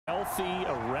healthy,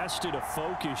 a rested, a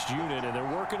focused unit, and they're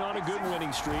working on a good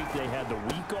winning streak. They had the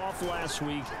week off last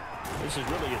week. This is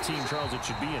really a team, Charles, that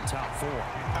should be in top 4.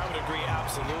 I would agree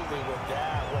absolutely with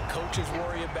that. What coaches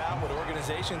worry about, what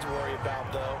organizations worry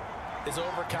about, though, is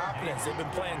overconfidence. They've been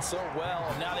playing so well,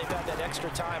 and now they've got that extra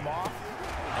time off.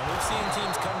 And we've seen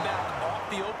teams come back off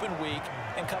the open week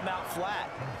and come out flat.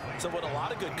 So what a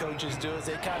lot of good coaches do is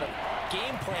they kind of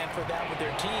game plan for that with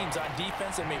their teams. On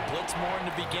defense, they may blitz more in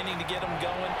the beginning to get them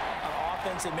going. On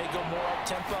offense, they may go more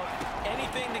up-tempo.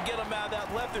 Anything to get them out of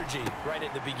that lethargy right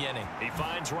at the beginning. He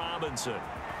finds Robinson.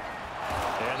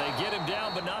 And they get him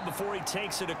down, but not before he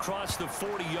takes it across the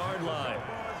 40-yard line.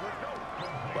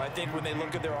 Well, I think when they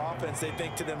look at their offense, they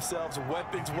think to themselves,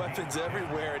 weapons, weapons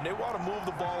everywhere, and they want to move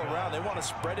the ball around. They want to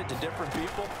spread it to different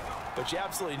people, but you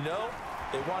absolutely know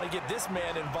they want to get this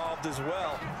man involved as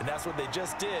well, and that's what they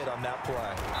just did on that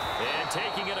play. And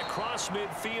taking it across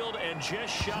midfield and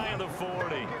just shy of the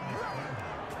 40.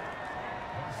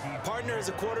 Partner, as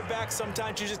a quarterback,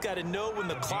 sometimes you just got to know when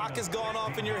the clock has gone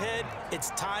off in your head,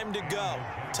 it's time to go.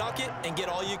 Tuck it and get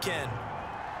all you can.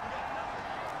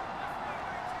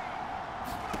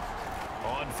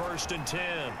 On 1st and 10,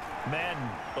 Madden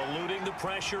eluding the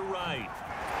pressure right.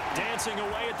 Dancing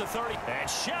away at the 30 and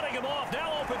shutting him off.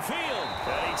 Now open field.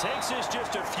 And he takes this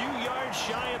just a few yards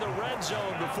shy of the red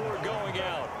zone before going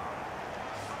out.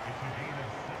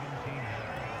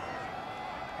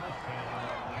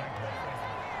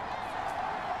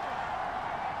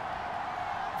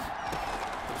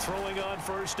 Throwing on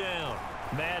 1st down.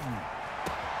 Madden.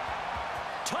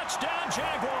 Touchdown,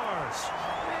 Jaguars.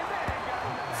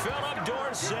 Philip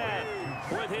Dorsett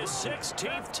with his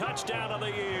 16th touchdown of the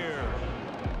year.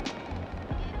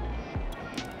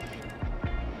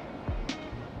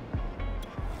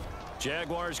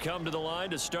 Jaguars come to the line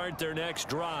to start their next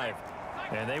drive.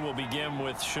 And they will begin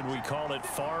with, should we call it,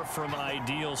 far from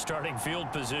ideal starting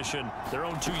field position, their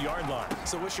own 2-yard line.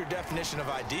 So what's your definition of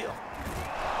ideal?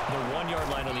 The 1-yard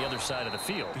line on the other side of the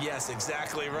field. Yes,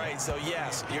 exactly right. So,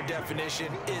 yes, your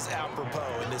definition is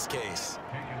apropos in this case.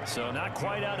 So not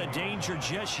quite out of danger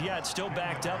just yet. Still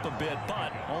backed up a bit,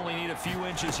 but only need a few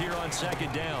inches here on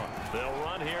 2nd down. They'll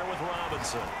run here with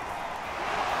Robinson.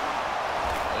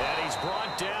 And he's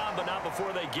brought down, but not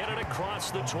before they get it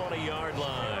across the 20-yard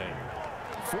line.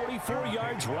 44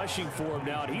 yards rushing for him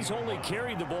now. He's only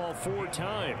carried the ball 4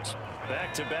 times.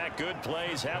 Back-to-back good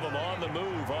plays have him on the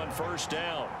move on 1st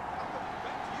down.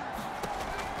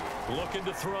 Looking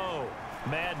to throw.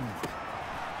 Madden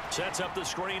sets up the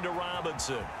screen to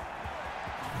Robinson.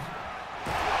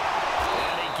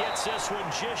 And he gets this one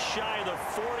just shy of the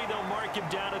 40. They'll mark him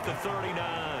down at the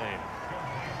 39.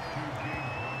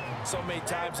 So many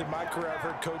times in my career, I've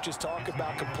heard coaches talk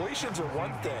about completions are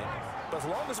one thing, but as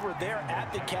long as we're there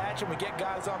at the catch and we get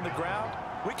guys on the ground,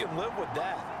 we can live with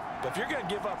that. But if you're going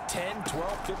to give up 10,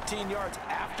 12, 15 yards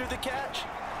after the catch,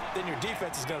 then your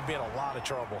defense is going to be in a lot of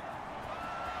trouble.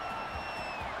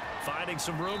 Finding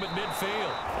some room at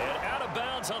midfield. And out of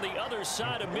bounds on the other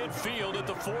side of midfield at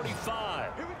the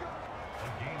 45.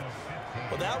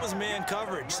 Well, that was man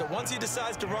coverage. So once he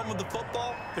decides to run with the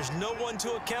football, there's no one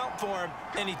to account for him,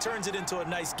 and he turns it into a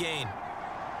nice gain.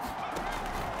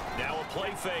 Now a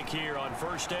play fake here on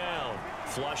 1st down.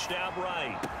 Flushed out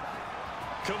right.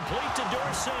 Complete to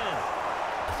Dorsett.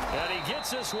 And he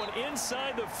gets this one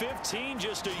inside the 15,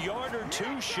 just a yard or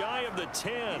 2 shy of the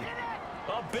 10.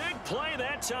 A big play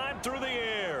that time through the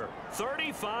air.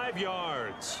 35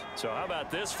 yards. So how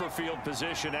about this for field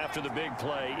position after the big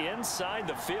play? Inside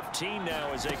the 15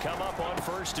 now as they come up on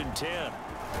 1st and 10.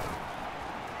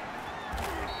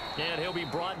 And he'll be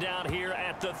brought down here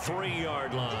at the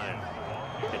 3-yard line.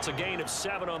 It's a gain of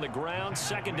 7 on the ground.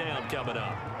 2nd down coming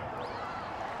up.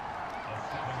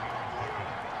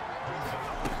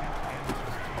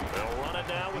 They'll run it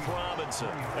down with Robinson.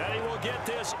 And he will get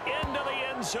this into the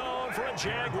end zone for a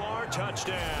Jaguar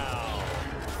touchdown.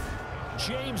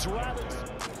 James Robinson.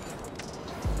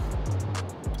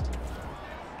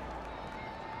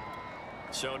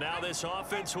 So now this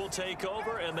offense will take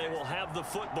over, and they will have the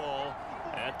football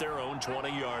at their own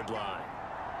 20-yard line.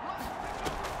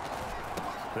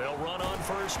 They'll run on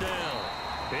 1st down.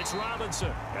 It's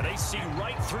Robinson, and they see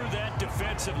right through that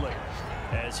defensively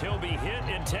as he'll be hit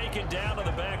and taken down to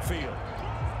the backfield.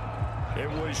 It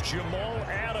was Jamal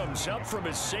Adams up from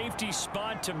his safety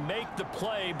spot to make the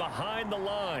play behind the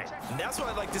line. And that's what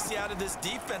I'd like to see out of this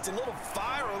defense, a little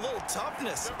fire, a little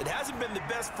toughness. It hasn't been the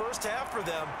best first half for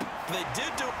them. They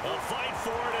did do a fight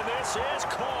for it, and this is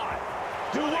caught.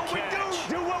 Do what we do.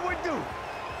 Do what we do.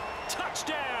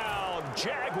 Touchdown,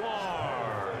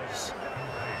 Jaguars.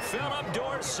 Philip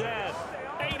Dorsett.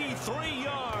 83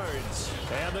 yards.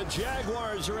 And the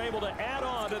Jaguars are able to add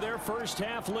on to their first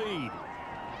half lead.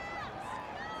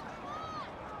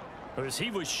 As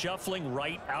he was shuffling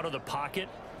right out of the pocket,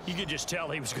 you could just tell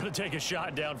he was going to take a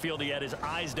shot downfield. He had his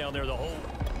eyes down there the whole.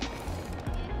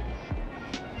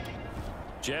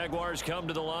 Jaguars come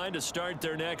to the line to start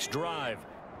their next drive.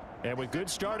 And with good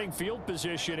starting field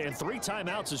position and 3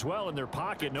 timeouts as well in their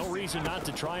pocket, no reason not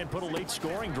to try and put a late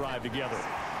scoring drive together.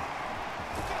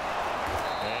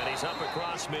 And he's up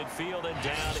across midfield and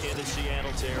down into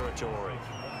Seattle territory.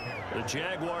 The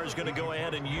Jaguars going to go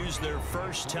ahead and use their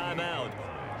first timeout,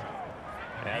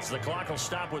 as the clock will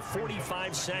stop with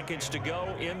 45 seconds to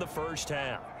go in the first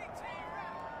half.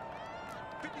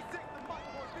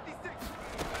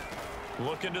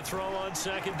 Looking to throw on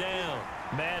second down.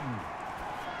 Madden.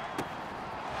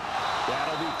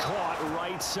 That'll be caught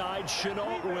right side.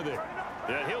 Chenault with it.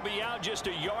 And he'll be out just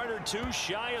a yard or 2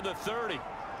 shy of the 30.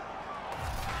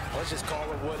 Let's just call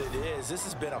it what it is. This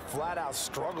has been a flat-out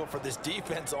struggle for this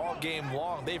defense all game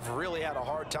long. They've really had a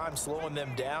hard time slowing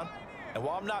them down. And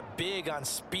while I'm not big on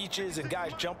speeches and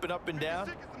guys jumping up and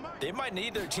down, they might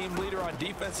need their team leader on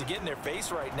defense to get in their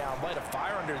face right now and light a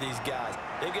fire under these guys.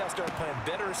 They've got to start playing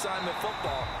better assignment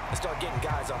football and start getting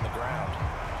guys on the ground.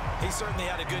 He certainly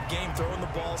had a good game throwing the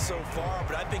ball so far,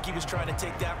 but I think he was trying to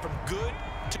take that from good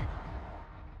to...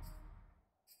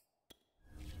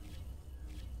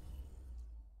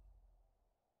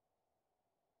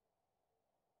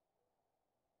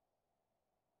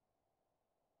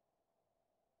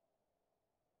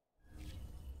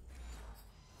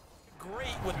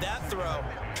 Great with that throw,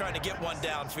 trying to get one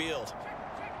downfield.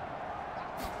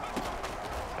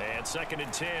 And 2nd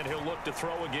and 10, he'll look to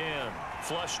throw again.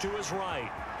 Flush to his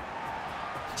right.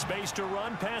 Space to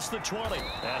run past the 20.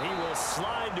 And he will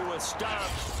slide to a stop.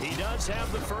 He does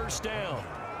have the first down.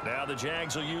 Now the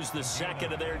Jags will use the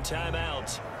second of their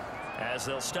timeouts, as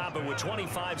they'll stop it with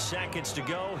 25 seconds to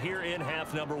go here in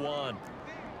half number 1.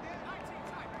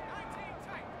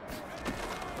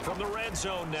 From the red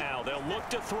zone now, they'll look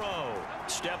to throw.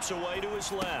 Steps away to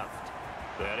his left.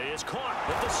 That is caught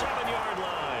at the 7-yard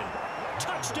line.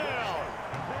 Touchdown!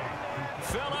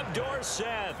 Philip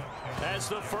Dorsett, as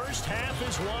the first half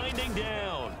is winding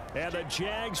down. And the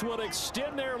Jags will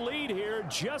extend their lead here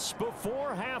just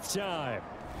before halftime.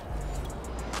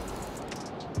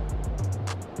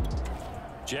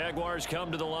 Jaguars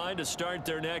come to the line to start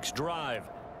their next drive.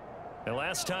 And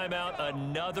last time out,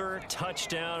 another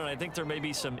touchdown, and I think there may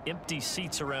be some empty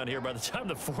seats around here by the time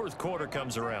the 4th quarter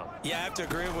comes around. Yeah, I have to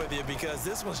agree with you, because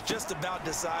this was just about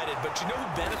decided. But you know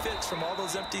who benefits from all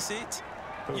those empty seats?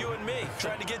 You and me,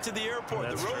 trying to get to the airport.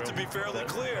 That's the road true. to be fairly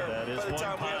clear by the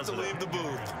time we have to leave the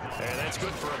booth. And that's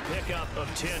good for a pickup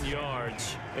of 10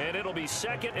 yards. And it'll be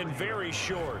 2nd and very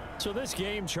short. So this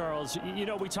game, Charles, you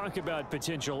know, we talk about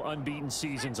potential unbeaten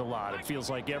seasons a lot. It feels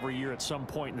like every year at some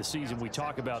point in the season we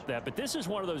talk about that. But this is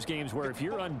one of those games where if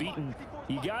you're unbeaten,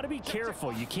 you got to be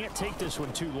careful. You can't take this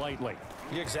one too lightly.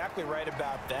 You're exactly right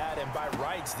about that. And by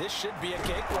rights, this should be a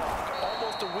cakewalk.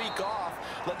 Almost a week off.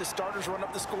 Let the starters run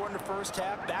up the score in the first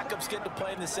half. Backups get to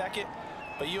play in the second.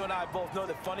 But you and I both know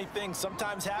that funny things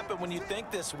sometimes happen when you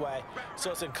think this way.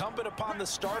 So it's incumbent upon the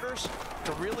starters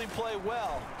to really play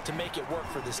well to make it work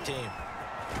for this team.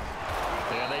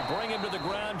 And they bring him to the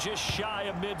ground just shy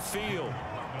of midfield.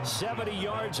 70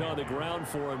 yards on the ground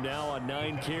for him now on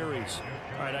 9 carries.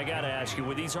 All right, I got to ask you,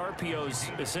 with these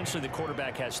RPOs, essentially the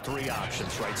quarterback has 3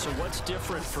 options, right? So what's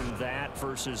different from that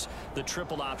versus the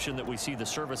triple option that we see the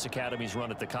service academies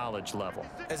run at the college level?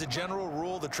 As a general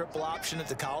rule, the triple option at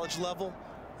the college level,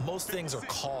 most things are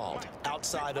called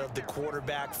outside of the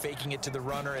quarterback faking it to the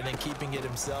runner and then keeping it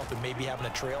himself and maybe having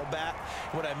a trail back.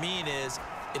 What I mean is,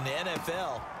 in the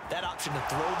NFL, that option to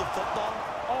throw the football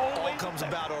all comes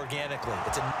about organically.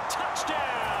 It's a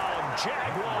touchdown,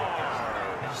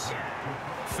 Jaguars.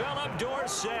 Philip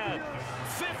Dorsett,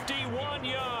 51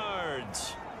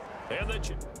 yards. And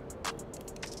the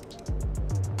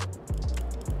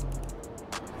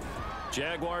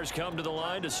Jaguars come to the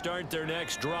line to start their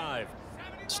next drive.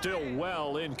 Still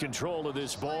well in control of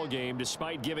this ball game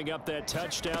despite giving up that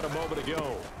touchdown a moment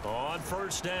ago. On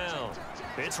first down,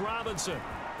 it's Robinson.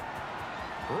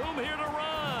 Room here to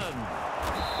run.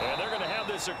 And they're going to have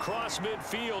this across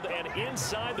midfield and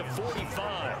inside the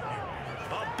 45.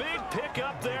 A big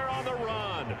pickup there on the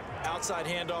run. Outside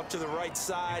handoff to the right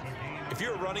side. If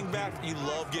you're a running back, you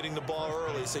love getting the ball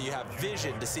early so you have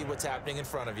vision to see what's happening in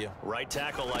front of you. Right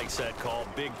tackle likes that call.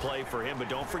 Big play for him. But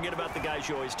don't forget about the guys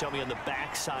you always tell me on the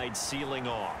backside sealing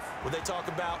off. When they talk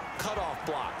about cutoff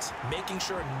blocks, making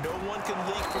sure no one can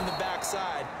leak from the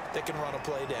backside that can run a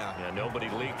play down. Yeah, nobody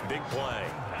leaked. Big play.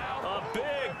 A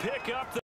big pickup.